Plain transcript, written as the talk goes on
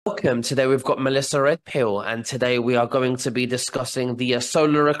Welcome. Today we've got Melissa Redpill, and today we are going to be discussing the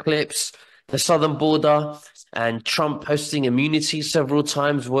solar eclipse, the southern border, and Trump posting immunity several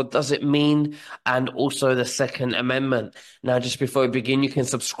times. What does it mean? And also the Second Amendment. Now, just before we begin, you can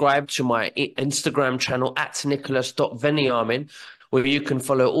subscribe to my Instagram channel at Nicholas.Veniamin, where you can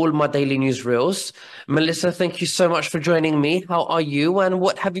follow all my daily news reels. Melissa, thank you so much for joining me. How are you, and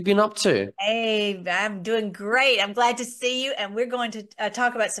what have you been up to? Hey, I'm doing great. I'm glad to see you. And we're going to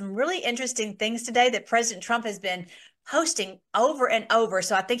talk about some really interesting things today that President Trump has been posting over and over.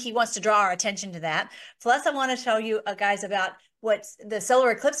 So I think he wants to draw our attention to that. Plus, I want to tell you guys about what the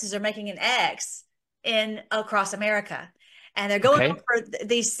solar eclipses are making an X in across America. And they're going Okay, over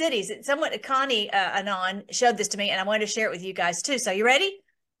these cities. Somewhat Connie Anon showed this to me, and I wanted to share it with you guys too. So you ready?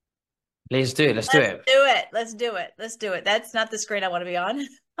 let's do it. Let's do Let's it. do it. Let's do it. Let's do it. That's not the screen I want to be on.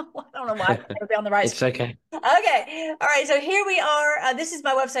 I don't know why I want to be on the right It's screen. okay. Okay. All right. So here we are. This is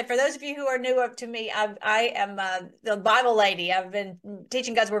my website. For those of you who are new up to me, I am the Bible lady. I've been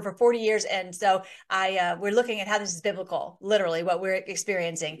teaching God's word for 40 years. And so we're looking at how this is biblical, literally what we're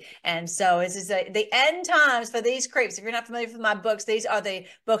experiencing. And so this is the end times for these creeps. If you're not familiar with my books, these are the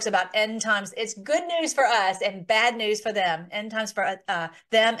books about end times. It's good news for us and bad news for them. End times for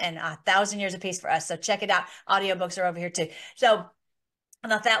them and 1,000 years of peace for us. So check it out. Audiobooks are over here too. So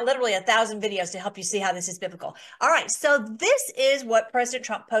and I thought literally 1,000 videos to help you see how this is biblical. All right, so this is what President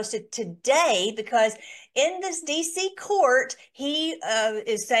Trump posted today because in this DC court, he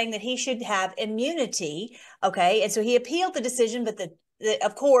is saying that he should have immunity. Okay, and so he appealed the decision, but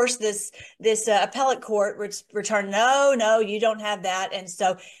of course, this appellate court returned, no, you don't have that, and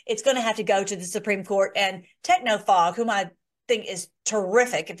so it's going to have to go to the Supreme Court. And Technofog, whom I think is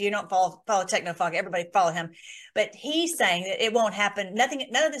terrific. If you don't follow Technofog, everybody follow him. But he's saying that it won't happen.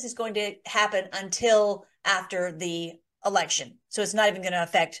 None of this is going to happen until after the election. So it's not even going to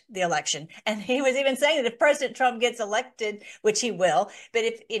affect the election. And he was even saying that if President Trump gets elected, which he will, but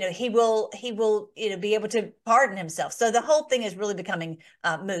if he will be able to pardon himself. So the whole thing is really becoming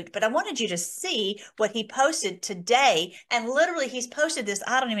moot. But I wanted you to see what he posted today, and literally he's posted this,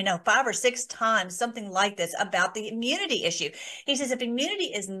 I don't even know, 5 or 6 times, something like this, about the immunity issue. He says if immunity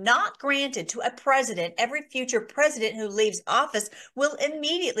is not granted to a president, every future president who leaves office will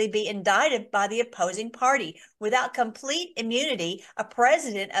immediately be indicted by the opposing party. Without complete immunity, a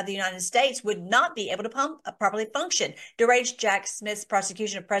president of the United States would not be able to properly function. Deranged Jack Smith's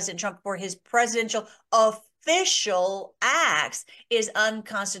prosecution of President Trump for his presidential official acts is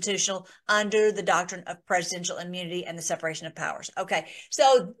unconstitutional under the doctrine of presidential immunity and the separation of powers. Okay,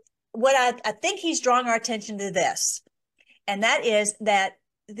 so what I think he's drawing our attention to this, and that is that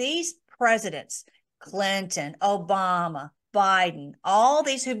these presidents, Clinton, Obama, Biden, all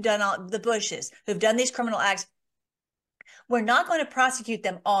these who've done the Bushes, who've done these criminal acts, we're not going to prosecute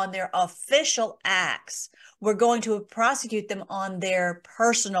them on their official acts. We're going to prosecute them on their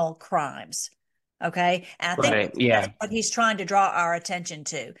personal crimes. Okay. And I think Right. that's Yeah. what he's trying to draw our attention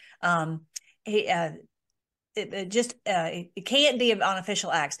to. He, it can't be on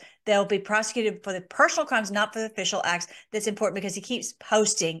official acts. They'll be prosecuted for the personal crimes, not for the official acts. That's important because he keeps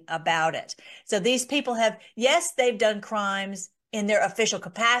posting about it. So these people yes, they've done crimes in their official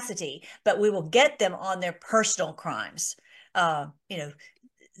capacity, but we will get them on their personal crimes. You know,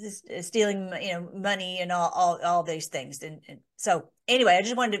 stealing, money and all these things. And so anyway,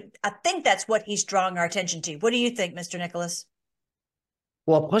 I think that's what he's drawing our attention to. What do you think, Mr. Nicholas?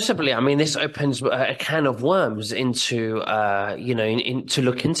 Well, possibly. I mean, this opens a can of worms into, to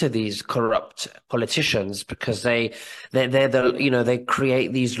look into these corrupt politicians because they're they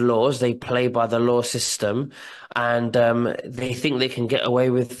create these laws, they play by the law system, and they think they can get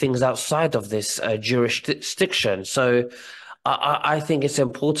away with things outside of this jurisdiction. So, I think it's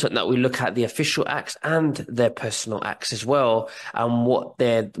important that we look at the official acts and their personal acts as well, and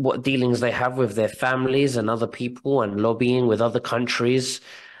what dealings they have with their families and other people, and lobbying with other countries.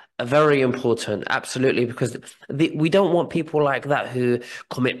 Very important, absolutely, because we don't want people like that who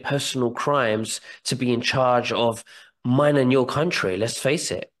commit personal crimes to be in charge of mine and your country. Let's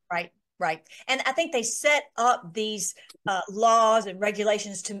face it. Right, right. And I think they set up these laws and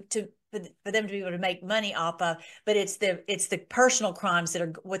regulations for them to be able to make money off of, but it's the personal crimes that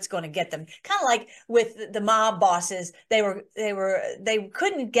are what's going to get them. Kind of like with the mob bosses, they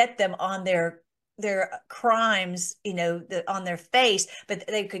couldn't get them on their crimes, on their face, but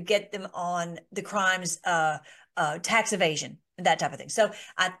they could get them on the crimes, tax evasion, that type of thing. So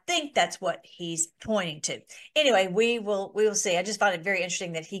I think that's what he's pointing to. Anyway, we will see. I just find it very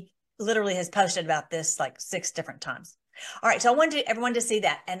interesting that he literally has posted about this like 6 different times. All right, so I wanted everyone to see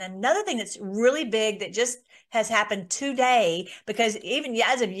that. And another thing that's really big that just has happened today, because even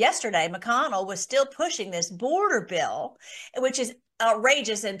as of yesterday, McConnell was still pushing this border bill, which is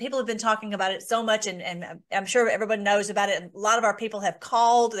outrageous, and people have been talking about it so much, and I'm sure everyone knows about it. A lot of our people have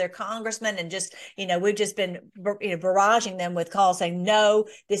called their congressmen, and just, we've just been, barraging them with calls saying, no,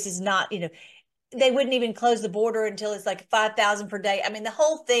 this is not, they wouldn't even close the border until it's like 5,000 per day. I mean, the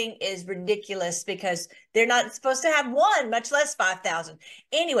whole thing is ridiculous because they're not supposed to have one, much less 5,000.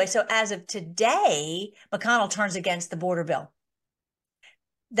 Anyway, so as of today, McConnell turns against the border bill.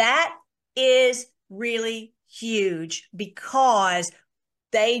 That is really huge, because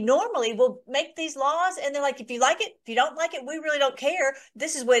they normally will make these laws and they're like, if you like it, if you don't like it, we really don't care.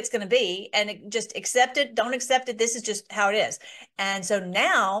 This is what it's going to be. And just accept it, don't accept it. This is just how it is. And so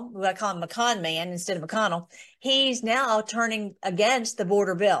now, I call him McCon Man instead of McConnell, he's now turning against the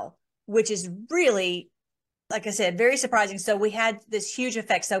border bill, which is really, like I said, very surprising. So we had this huge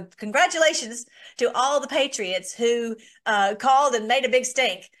effect. So congratulations to all the patriots who called and made a big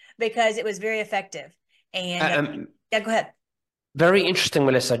stink, because it was very effective. And yeah, go ahead. Very interesting,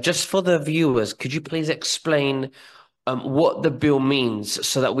 Melissa. Just for the viewers, could you please explain what the bill means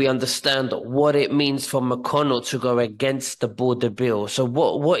so that we understand what it means for McConnell to go against the border bill? So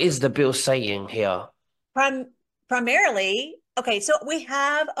what is the bill saying here? Primarily, okay, so we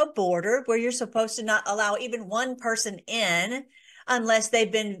have a border where you're supposed to not allow even one person in unless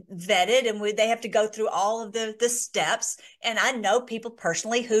they've been vetted, and they have to go through all of the steps. And I know people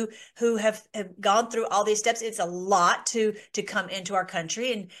personally who have gone through all these steps. It's a lot to come into our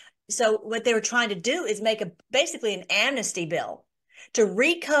country. And so what they were trying to do is make basically an amnesty bill to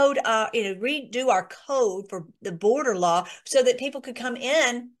recode, redo our code for the border law so that people could come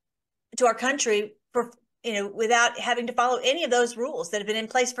in to our country for, without having to follow any of those rules that have been in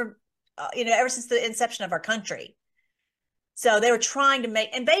place for, ever since the inception of our country. So they were trying to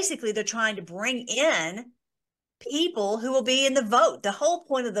and basically they're trying to bring in people who will be in the vote. The whole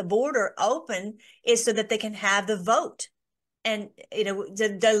point of the border open is so that they can have the vote, and,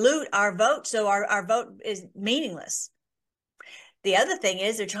 to dilute our vote, so our vote is meaningless. The other thing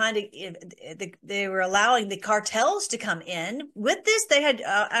is they're trying to, they were allowing the cartels to come in with this. They had,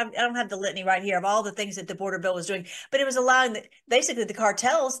 I don't have the litany right here of all the things that the border bill was doing, but it was allowing basically the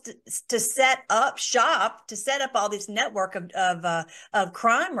cartels to set up shop, to set up all this network of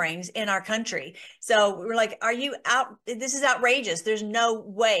crime rings in our country. So we're like, are you out? This is outrageous. There's no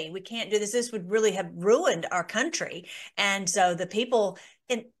way we can't do this. This would really have ruined our country. And so the people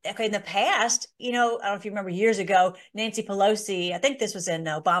in the past, I don't know if you remember years ago, Nancy Pelosi, I think this was in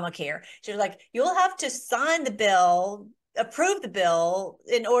Obamacare. She was like, you'll have to sign the bill, approve the bill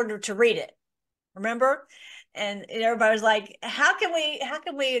in order to read it. Remember? And everybody was like, how can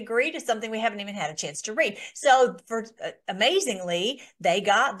we agree to something we haven't even had a chance to read? So amazingly, they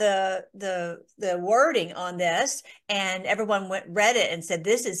got the wording on this, and everyone read it and said,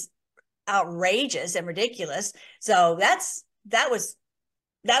 this is outrageous and ridiculous. So that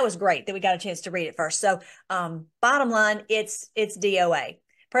was great that we got a chance to read it first. So bottom line, it's DOA.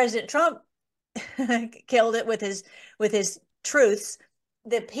 President Trump killed it with his truths.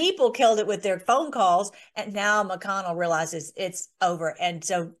 The people killed it with their phone calls, and now McConnell realizes it's over. And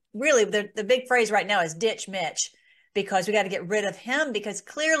so really the big phrase right now is ditch Mitch, because we got to get rid of him, because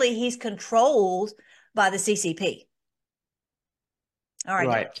clearly he's controlled by the CCP. All right.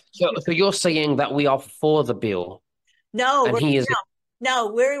 Right. So you're saying that we are for the bill? No, and he is. No,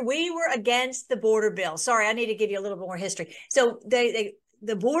 we were against the border bill. Sorry, I need to give you a little more history. So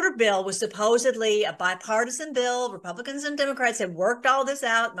the border bill was supposedly a bipartisan bill. Republicans and Democrats had worked all this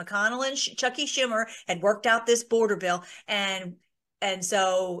out. McConnell and Chucky Schumer had worked out this border bill, and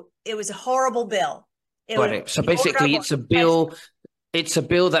so it was a horrible bill. So basically, it's a bill. It's a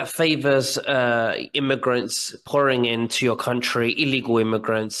bill that favors immigrants pouring into your country, illegal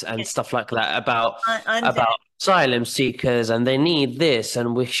immigrants and stuff like that, about asylum seekers, and they need this,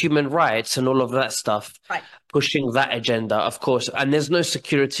 and with human rights and all of that stuff, right, pushing that agenda, of course. And there's no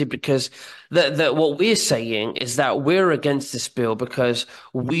security, because what we're saying is that we're against this bill because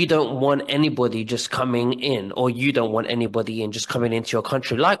we don't want anybody just coming in, or you don't want anybody just coming into your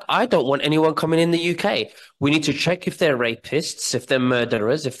country. Like, I don't want anyone coming in the UK. We need to check if they're rapists, if they're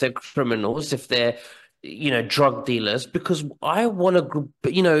murderers, if they're criminals, if they're drug dealers, because I want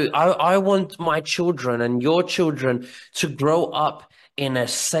to, I want my children and your children to grow up in a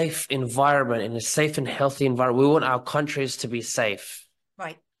safe environment, in a safe and healthy environment. We want our countries to be safe.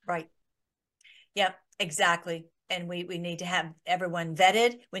 Right. Yep, exactly. And we need to have everyone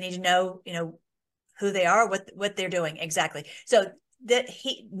vetted. We need to know, who they are, what they're doing. Exactly. So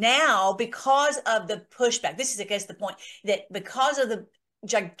now, because of the pushback, this is, I guess, the point, that because of the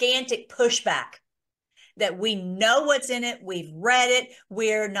gigantic pushback, that we know what's in it, we've read it,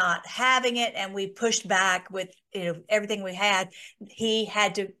 we're not having it, and we pushed back with everything we had. He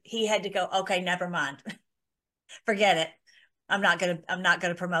had to go, okay, never mind. Forget it. I'm not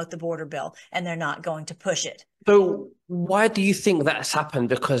gonna promote the border bill, and they're not going to push it. So why do you think that's happened?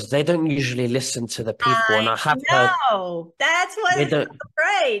 Because they don't usually listen to the people, and I I have heard know. That's they what's so don't.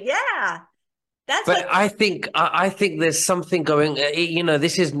 great. Yeah. That's what But I think there's something going.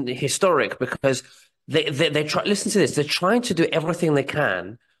 This is historic because they try. Listen to this. They're trying to do everything they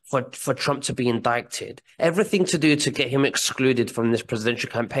can for Trump to be indicted, everything to do to get him excluded from this presidential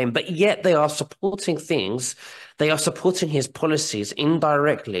campaign. But yet they are supporting things. They are supporting his policies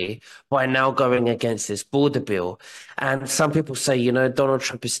indirectly by now going against this border bill. And some people say, Donald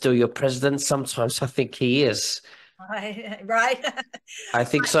Trump is still your president. Sometimes I think he is. right. I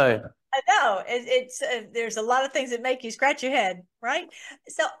think so. I know it's there's a lot of things that make you scratch your head, right?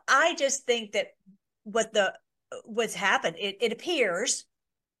 So I just think that what's happened, it appears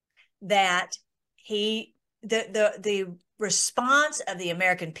that the response of the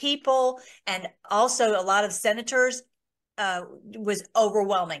American people and also a lot of senators was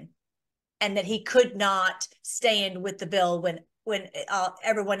overwhelming, and that he could not stand with the bill when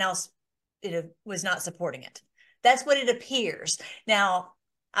everyone else was not supporting it. That's what it appears. Now,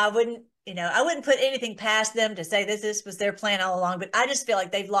 I wouldn't put anything past them to say this was their plan all along, but I just feel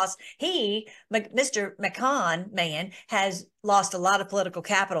like they've lost. Mr. McConnell has lost a lot of political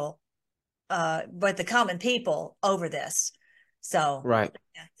capital, but the common people over this. So, Right.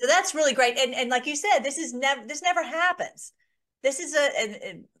 so that's really great. And like you said, this never happens. This is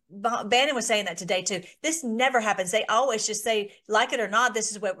Bannon was saying that today too. This never happens. They always just say, like it or not,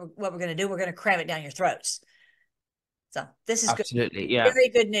 this is what we're going to do. We're going to cram it down your throats. So this is Absolutely, good. yeah. Very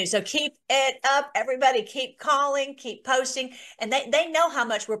good news. So keep it up, everybody. Keep calling, keep posting, and they know how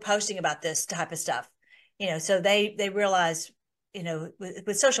much we're posting about this type of stuff. So they realize,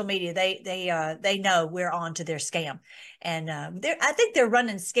 with social media, they know we're on to their scam, and I think they're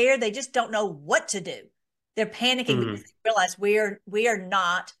running scared. They just don't know what to do. They're panicking because they realize we're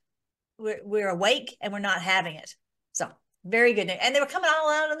awake and we're not having it. So very good news. And they were coming all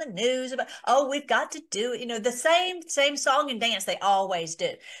out on the news about, oh, we've got to do it. The same song and dance they always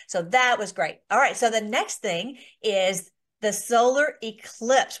do. So that was great. All right. So the next thing is the solar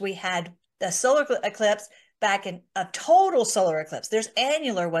eclipse. We had the solar eclipse back in a total solar eclipse. There's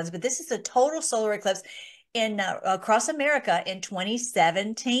annular ones, but this is a total solar eclipse in across America in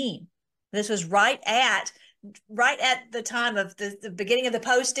 2017. This was right at the time of the beginning of the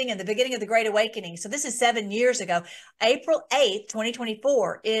posting and the beginning of the Great Awakening. So this is 7 years ago. April 8th,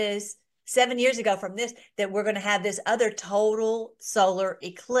 2024 is 7 years ago from this, that we're going to have this other total solar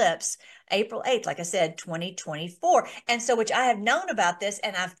eclipse, April 8th, like I said, 2024. And so, which I have known about this,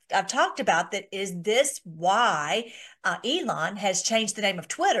 and I've talked about that. Is this why Elon has changed the name of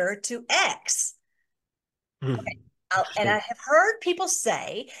Twitter to X? Okay. And I have heard people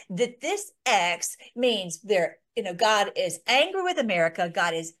say that this X means God is angry with America.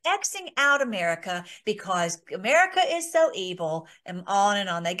 God is Xing out America because America is so evil, and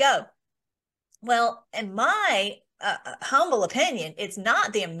on they go. Well, in my humble opinion, it's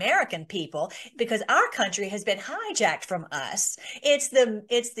not the American people, because our country has been hijacked from us. It's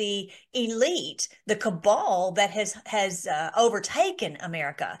the elite, the cabal that has overtaken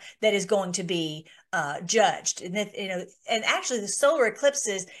America that is going to be judged. And and actually, the solar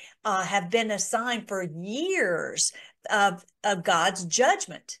eclipses have been a sign for years of God's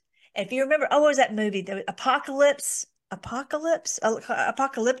judgment. If you remember, what was that movie? The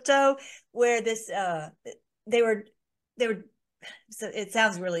Apocalypto, where they were so it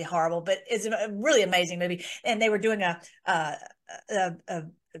sounds really horrible, but it's a really amazing movie. And they were doing a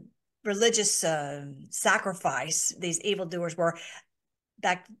religious sacrifice. These evildoers were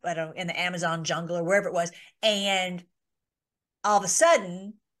back, I don't know, in the Amazon jungle or wherever it was, and all of a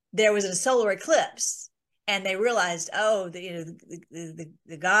sudden there was a solar eclipse. And they realized, oh,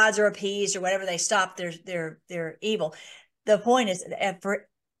 the gods are appeased or whatever. They stopped their evil. The point is, for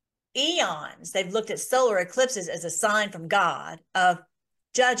eons, they've looked at solar eclipses as a sign from God of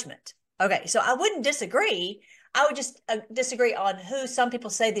judgment. Okay, so I wouldn't disagree. I would just disagree on who some people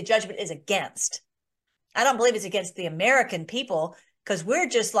say the judgment is against. I don't believe it's against the American people, because we're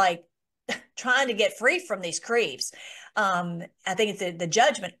just like trying to get free from these creeps. I think it's the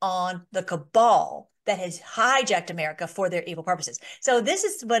judgment on the cabal that has hijacked America for their evil purposes. So this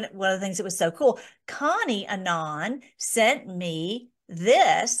is one of the things that was so cool. Connie Anon sent me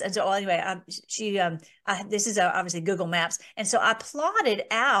this. And so anyway, this is obviously Google Maps. And so I plotted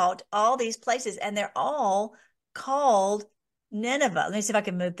out all these places, and they're all called Nineveh. Let me see if I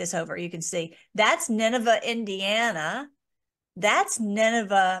can move this over. You can see that's Nineveh, Indiana. That's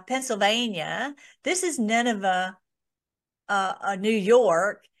Nineveh, Pennsylvania. This is Nineveh, New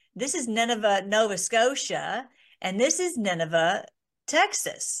York. This is Nineveh, Nova Scotia. And this is Nineveh,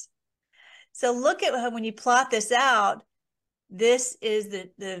 Texas. So look at when you plot this out, this is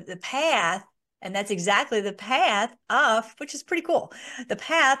the path, and that's exactly the path of, which is pretty cool, the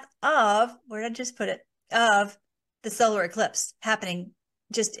path of, where did I just put it, of the solar eclipse happening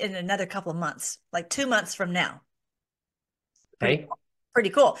just in another couple of months, like 2 months from now. Okay. Pretty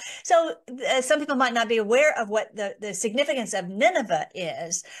cool. So some people might not be aware of what the significance of Nineveh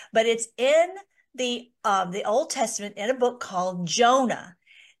is, but it's in the Old Testament in a book called Jonah.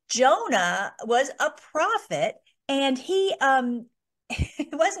 Jonah was a prophet, and he it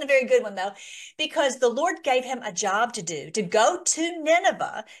wasn't a very good one though, because the Lord gave him a job to do, to go to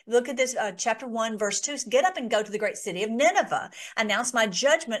Nineveh. Look at this, chapter 1, verse 2. Get up and go to the great city of Nineveh. Announce my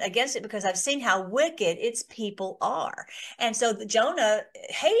judgment against it, because I've seen how wicked its people are. And so Jonah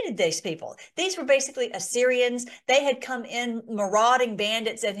hated these people. These were basically Assyrians. They had come in, marauding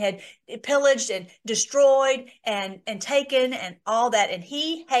bandits, and had pillaged and destroyed and taken and all that. And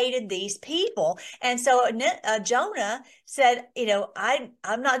he hated these people. And so Jonah said,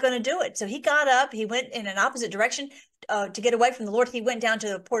 I'm not going to do it. So he got up, he went in an opposite direction to get away from the Lord. He went down to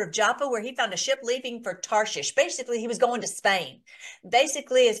the port of Joppa, where he found a ship leaving for Tarshish. Basically, he was going to Spain.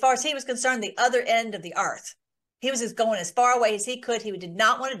 Basically, as far as he was concerned, the other end of the earth. He was just going as far away as he could. He did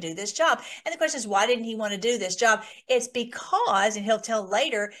not want to do this job. And the question is, why didn't he want to do this job? It's because, and he'll tell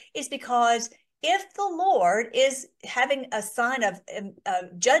later, it's because if the Lord is having a sign of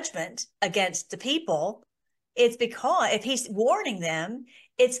judgment against the people, it's because if he's warning them,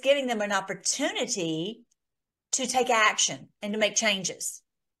 it's giving them an opportunity to take action and to make changes.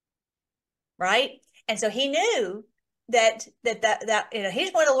 Right? And so he knew that he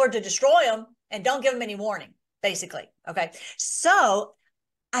just wanted the Lord to destroy them and don't give them any warning, basically. Okay. So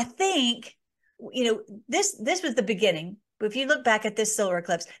I think, this was the beginning. If you look back at this solar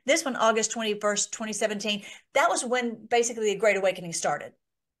eclipse, this one, August 21st, 2017, that was when basically the Great Awakening started,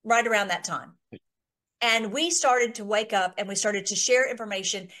 right around that time. And we started to wake up, and we started to share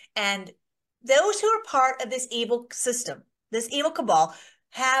information. And those who are part of this evil system, this evil cabal,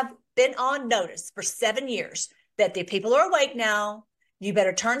 have been on notice for 7 years that the people are awake now. You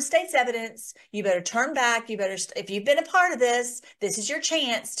better turn state's evidence. You better turn back. You better, if you've been a part of this, this is your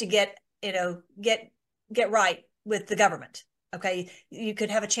chance to get right with the government. Okay. You could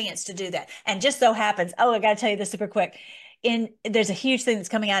have a chance to do that. And just so happens, I got to tell you this super quick. There's a huge thing that's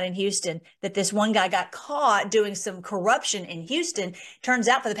coming out in Houston, that this one guy got caught doing some corruption in Houston. Turns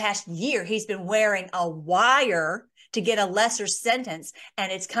out for the past year, he's been wearing a wire to get a lesser sentence.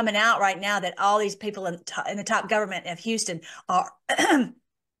 And it's coming out right now that all these people in the top government of Houston are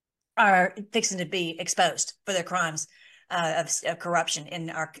are fixing to be exposed for their crimes of corruption in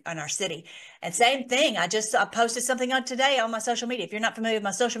our city. And same thing, I posted something on today on my social media. If you're not familiar with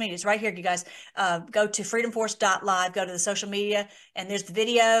my social media, it's right here. You guys go to freedomforce.live, go to the social media, and there's the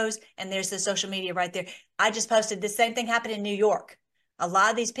videos, and there's the social media right there. I just posted the same thing happened in New York. A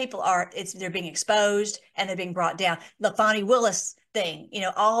lot of these people they're being exposed, and they're being brought down. The Fonnie Willis thing,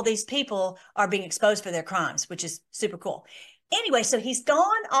 all these people are being exposed for their crimes, which is super cool. Anyway, so he's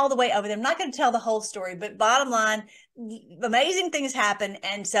gone all the way over there. I'm not going to tell the whole story, but bottom line, amazing things happen.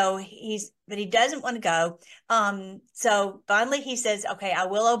 And so but he doesn't want to go. So finally he says, okay, I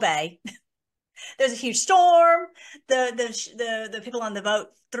will obey. There's a huge storm. The people on the boat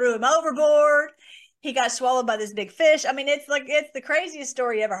threw him overboard. He got swallowed by this big fish. I mean, it's the craziest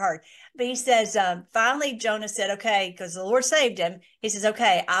story you ever heard. But he says, finally Jonah said, okay, because the Lord saved him. He says,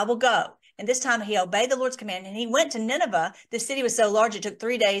 okay, I will go. And this time he obeyed the Lord's command, and he went to Nineveh. The city was so large, it took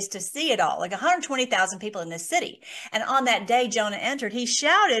 3 days to see it all, like 120,000 people in this city. And on that day Jonah entered, he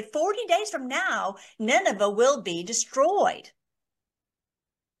shouted, 40 days from now, Nineveh will be destroyed.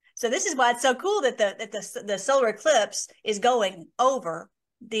 So this is why it's so cool that the solar eclipse is going over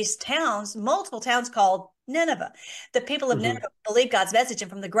these towns, multiple towns called Nineveh. The people of Nineveh believed God's message,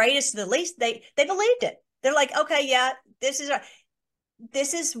 and from the greatest to the least, they believed it. They're like, okay, yeah, this is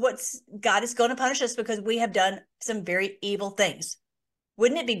God is going to punish us because we have done some very evil things.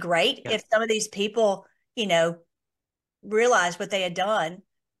 Wouldn't it be great if some of these people, realized what they had done,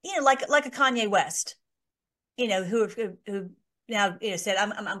 like a Kanye West, who now said,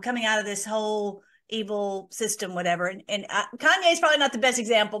 I'm coming out of this whole evil system, whatever. And Kanye is probably not the best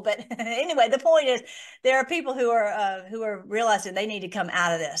example, but anyway, the point is there are people who are realizing they need to come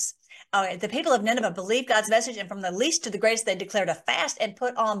out of this. The people of Nineveh believed God's message, and from the least to the greatest, they declared a fast and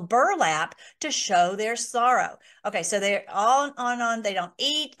put on burlap to show their sorrow. Okay, so they're on. They don't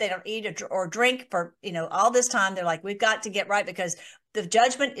eat or drink for all this time. They're like, we've got to get right because the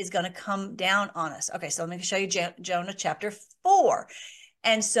judgment is going to come down on us. Okay, so let me show you Jonah chapter 4.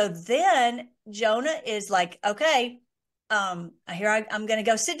 And so then Jonah is like, okay, I'm going to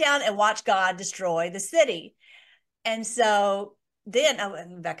go sit down and watch God destroy the city. And then, let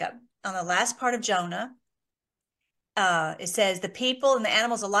me back up. On the last part of Jonah, it says the people and the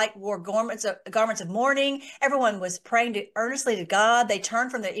animals alike wore garments of mourning. Everyone was praying earnestly to God. They turned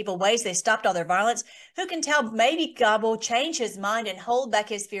from their evil ways. They stopped all their violence. Who can tell? Maybe God will change his mind and hold back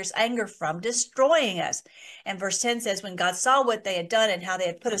his fierce anger from destroying us. And verse 10 says, when God saw what they had done and how they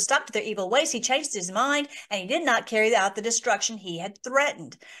had put a stop to their evil ways, he changed his mind and he did not carry out the destruction he had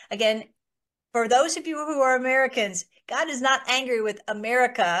threatened. Again, for those of you who are Americans, God is not angry with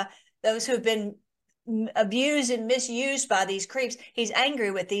America, those who have been abused and misused by these creeps. He's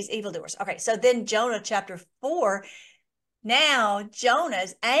angry with these evildoers. Okay, so then Jonah chapter 4, now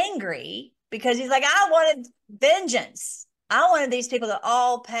Jonah's angry because he's like, I wanted vengeance. I wanted these people to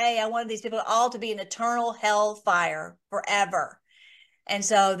all pay. I wanted these people all to be in eternal hellfire forever. And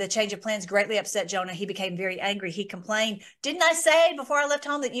so the change of plans greatly upset Jonah. He became very angry. He complained, didn't I say before I left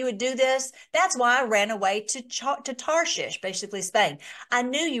home that you would do this? That's why I ran away to Tarshish, basically Spain. I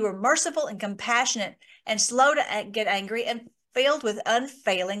knew you were merciful and compassionate and slow to get angry and filled with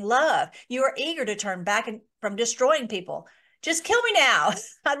unfailing love. You are eager to turn back from destroying people. Just kill me now.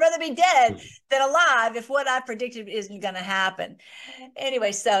 I'd rather be dead than alive if what I predicted isn't going to happen.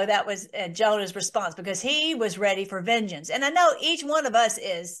 Anyway, so that was Jonah's response because he was ready for vengeance. And I know each one of us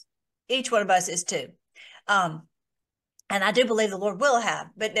is too. And I do believe the Lord will have,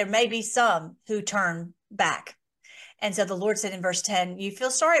 but there may be some who turn back. And so the Lord said in verse 10, you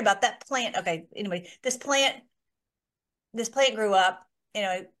feel sorry about that plant. Okay, anyway, this plant grew up,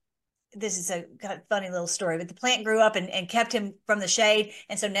 this is a kind of funny little story, but the plant grew up and kept him from the shade.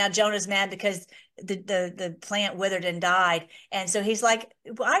 And so now Jonah's mad because the plant withered and died. And so he's like,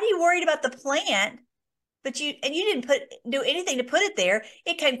 why are you worried about the plant? But you didn't do anything to put it there.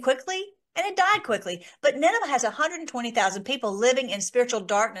 It came quickly and it died quickly. But Nineveh has 120,000 people living in spiritual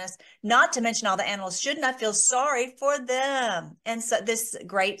darkness, not to mention all the animals. Shouldn't I feel sorry for them? And so this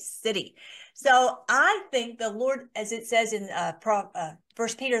great city. So I think the Lord, as it says in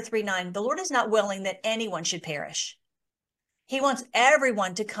 1 Peter 3:9, the Lord is not willing that anyone should perish. He wants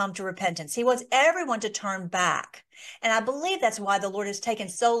everyone to come to repentance. He wants everyone to turn back. And I believe that's why the Lord has taken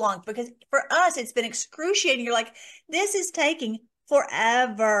so long, because for us, it's been excruciating. You're like, this is taking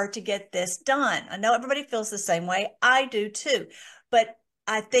forever to get this done. I know everybody feels the same way. I do too. But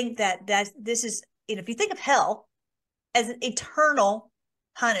I think that this is, if you think of hell as an eternal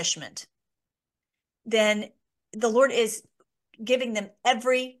punishment, then the Lord is giving them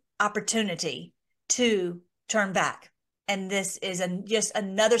every opportunity to turn back. And this is just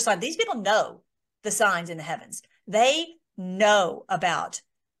another sign. These people know the signs in the heavens. They know about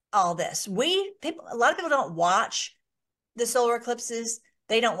all this. A lot of people don't watch the solar eclipses.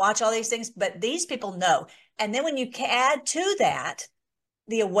 They don't watch all these things, but these people know. And then when you add to that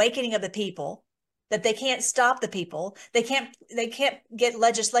the awakening of the people, that they can't stop the people. They can't get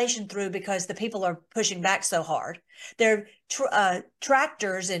legislation through because the people are pushing back so hard. There are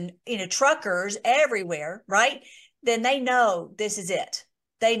tractors and truckers everywhere, right? Then they know this is it.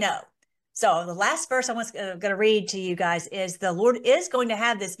 They know. So the last verse I'm going to read to you guys is the Lord is going to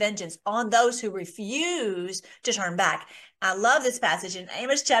have this vengeance on those who refuse to turn back. I love this passage in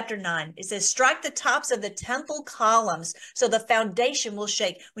Amos chapter 9. It says, strike the tops of the temple columns so the foundation will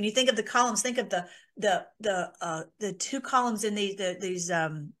shake. When you think of the columns, think of the two columns in these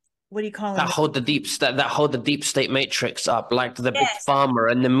what do you call them? That hold the deep state matrix up, like the big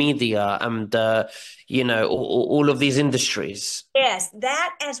pharma and the media and all of these industries. Yes,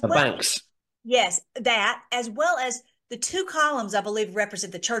 that as well. Banks. Yes, that as well as the two columns, I believe,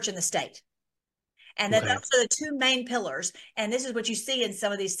 represent the church and the state. And that those are the two main pillars. And this is what you see in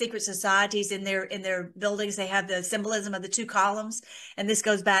some of these secret societies in their buildings. They have the symbolism of the two columns. And this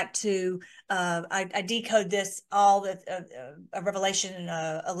goes back to, I decode this all Revelation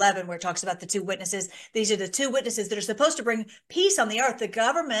 11, where it talks about the two witnesses. These are the two witnesses that are supposed to bring peace on the earth. The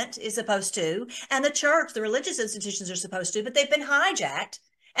government is supposed to, and the church, the religious institutions are supposed to, but they've been hijacked.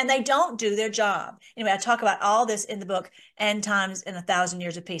 and they don't do their job. Anyway, I talk about all this in the book End Times in 1,000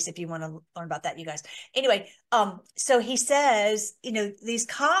 Years of Peace, if you want to learn about that, you guys. Anyway, so he says, these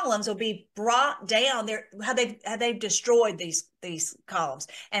columns will be brought down. How they've destroyed these columns,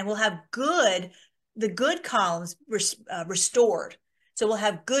 and we'll have the good columns restored. So we'll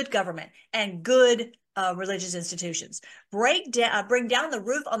have good government and good religious institutions. Bring down the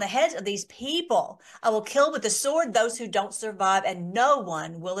roof on the heads of these people. I will kill with the sword those who don't survive, and no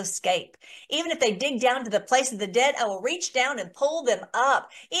one will escape. Even if they dig down to the place of the dead, I will reach down and pull them up.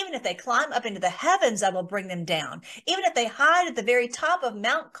 Even if they climb up into the heavens, I will bring them down. Even if they hide at the very top of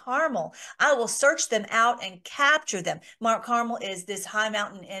Mount Carmel, I will search them out and capture them. Mount Carmel is this high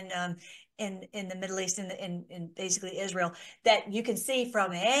mountain in the Middle East, in basically Israel, that you can see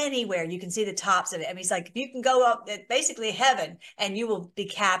from anywhere. You can see the tops of it. I mean, it's like you can go up at basically heaven and you will be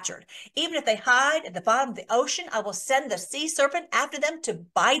captured. Even if they hide at the bottom of the ocean, I will send the sea serpent after them to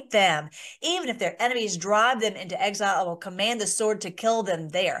bite them. Even if their enemies drive them into exile, I will command the sword to kill them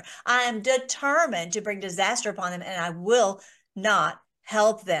there. I am determined to bring disaster upon them, and I will not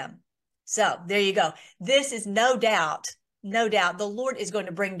help them. So there you go. This is no doubt, the Lord is going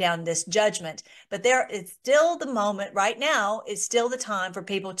to bring down this judgment, but there is still the moment right now. It's still the time for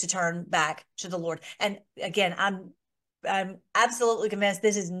people to turn back to the Lord. And again, I'm absolutely convinced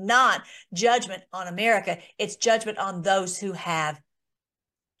this is not judgment on America. It's judgment on those who have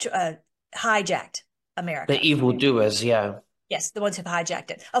hijacked America. The evildoers, yeah. Yes, the ones who've hijacked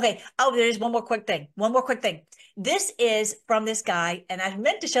it. Okay. Oh, there's one more quick thing. This is from this guy, and I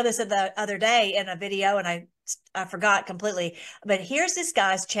meant to show this the other day in a video, and I forgot completely. But here's this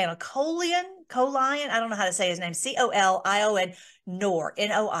guy's channel, Colion. I don't know how to say his name. Colion Noir,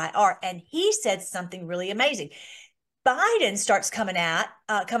 Noir, and he said something really amazing. Biden starts coming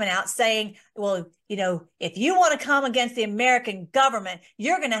out saying, well, if you want to come against the American government,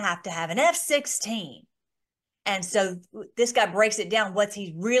 you're going to have an F-16. And so this guy breaks it down. What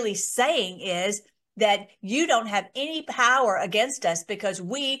he's really saying is that you don't have any power against us because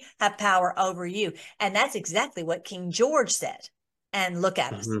we have power over you. And that's exactly what King George said. And look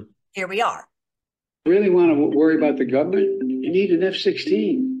at us. Here we are. Really want to worry about the government? You need an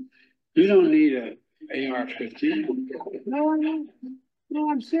F-16. You don't need an AR-15.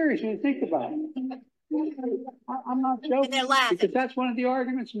 No, I'm serious. When you think about it. I'm not joking. And they're laughing. Because that's one of the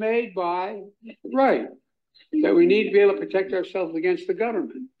arguments made by, right, that we need to be able to protect ourselves against the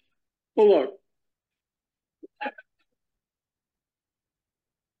government. Well, look.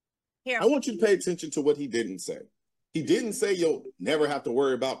 Here. I want you to pay attention to what he didn't say. He didn't say you'll never have to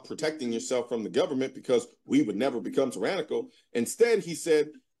worry about protecting yourself from the government because we would never become tyrannical. Instead, he said,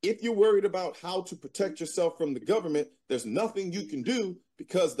 if you're worried about how to protect yourself from the government, there's nothing you can do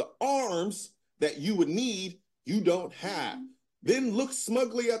because the arms that you would need, you don't have. Then look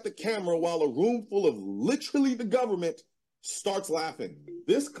smugly at the camera while a room full of literally the government starts laughing.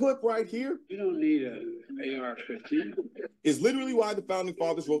 This clip right here, you don't need an AR-15, is literally why the founding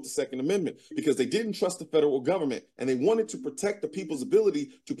fathers wrote the Second Amendment, because they didn't trust the federal government and they wanted to protect the people's ability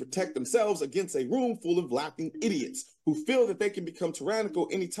to protect themselves against a room full of laughing idiots who feel that they can become tyrannical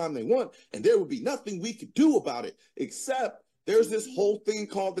anytime they want, and there would be nothing we could do about it, except there's this whole thing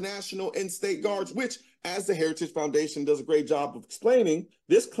called the National and State Guards, which, as the Heritage Foundation does a great job of explaining,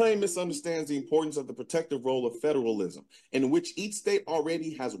 this claim misunderstands the importance of the protective role of federalism, in which each state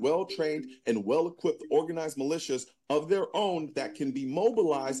already has well-trained and well-equipped organized militias of their own that can be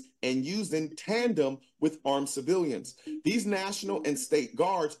mobilized and used in tandem with armed civilians. These national and state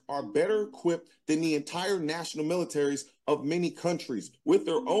guards are better equipped than the entire national militaries of many countries, with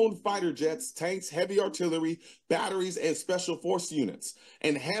their own fighter jets, tanks, heavy artillery, batteries, and special force units.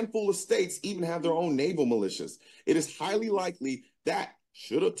 And a handful of states even have their own naval militias. It is highly likely that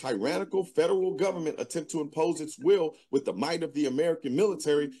should a tyrannical federal government attempt to impose its will with the might of the American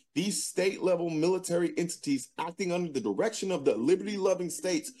military, these state-level military entities acting under the direction of the liberty-loving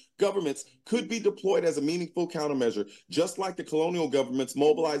states' governments could be deployed as a meaningful countermeasure, just like the colonial governments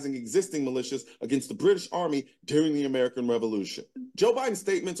mobilizing existing militias against the British Army during the American Revolution. Joe Biden's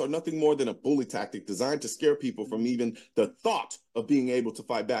statements are nothing more than a bully tactic designed to scare people from even the thought of being able to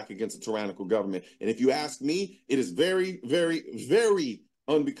fight back against a tyrannical government. And if you ask me, it is very, very, very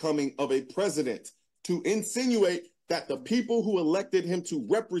unbecoming of a president to insinuate that the people who elected him to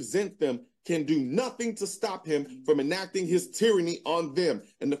represent them can do nothing to stop him from enacting his tyranny on them.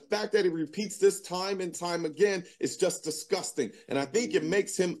 And the fact that he repeats this time and time again is just disgusting. And I think it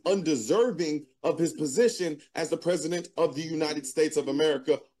makes him undeserving of his position as the president of the United States of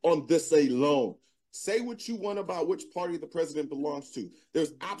America on this alone. Say what you want about which party the president belongs to.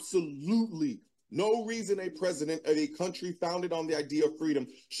 There's absolutely No reason a president of a country founded on the idea of freedom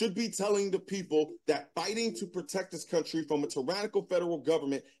should be telling the people that fighting to protect this country from a tyrannical federal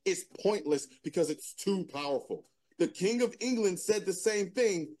government is pointless because it's too powerful. The King of England said the same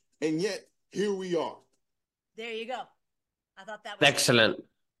thing, and yet here we are. There you go. I thought that was Excellent.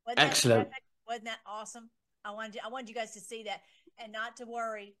 Wasn't that Excellent. terrific? Wasn't that awesome? I wanted you guys to see that and not to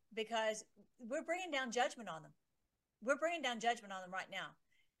worry, because we're bringing down judgment on them. We're bringing down judgment on them right now,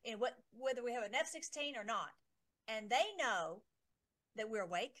 and whether we have an F-16 or not. And they know that we're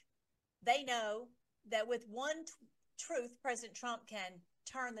awake. They know that with one truth, President Trump can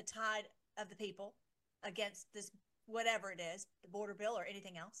turn the tide of the people against this, whatever it is, the border bill or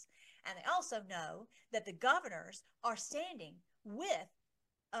anything else. And they also know that the governors are standing with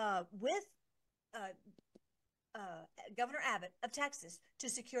Governor Abbott of Texas to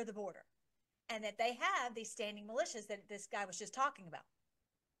secure the border, and that they have these standing militias that this guy was just talking about.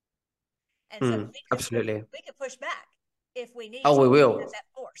 And so absolutely, we could push back if we need. Oh, we will. That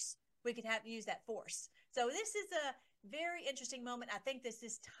force. We could use that force. So this is a very interesting moment. I think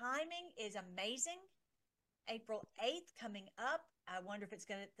this timing is amazing. April 8th coming up. I wonder if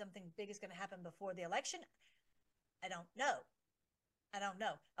something big is going to happen before the election. I don't know.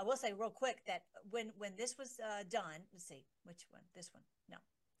 I will say real quick that when this was done, let's see, which one? This one. No,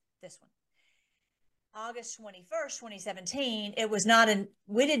 this one. August 21st, 2017, it was not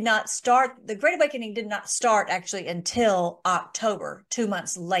we did not start, the Great Awakening did not start actually until October, 2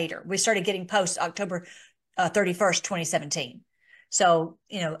 months later. We started getting posts October 31st, 2017. So,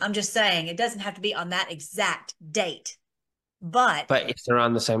 I'm just saying it doesn't have to be on that exact date, but it's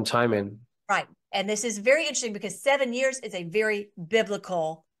around the same timing. Right. And this is very interesting because 7 years is a very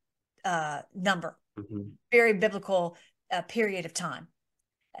biblical number, very biblical period of time.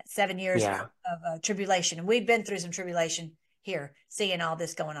 7 years of tribulation. And we've been through some tribulation here, seeing all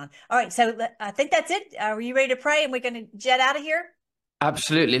this going on. All right. So I think that's it. Are you ready to pray and we're going to jet out of here?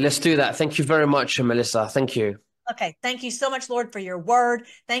 Absolutely. Let's do that. Thank you very much, Melissa. Thank you. Okay. Thank you so much, Lord, for your word.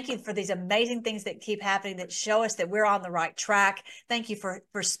 Thank you for these amazing things that keep happening that show us that we're on the right track. Thank you for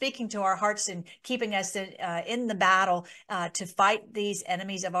speaking to our hearts and keeping us in the battle to fight these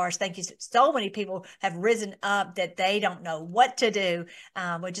enemies of ours. Thank you. So many people have risen up that they don't know what to do.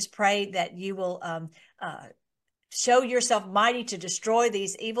 We just pray that you will show yourself mighty to destroy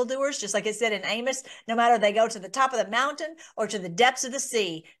these evildoers, just like it said in Amos. No matter they go to the top of the mountain or to the depths of the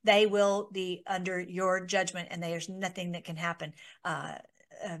sea, they will be under your judgment, and there's nothing that can happen.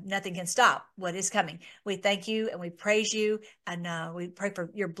 Nothing can stop what is coming. We thank you and we praise you, and we pray for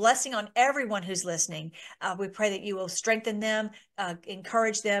your blessing on everyone who's listening. We pray that you will strengthen them,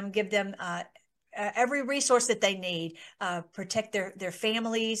 encourage them, give them every resource that they need, protect their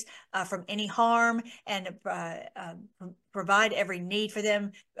families from any harm, and provide every need for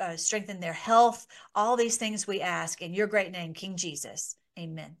them, strengthen their health. All these things we ask in your great name, King Jesus.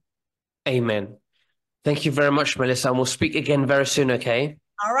 Amen. Amen. Thank you very much, Melissa. And we'll speak again very soon, okay?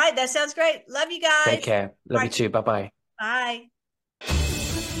 All right. That sounds great. Love you guys. Take care. Love you too. Bye-bye. Bye.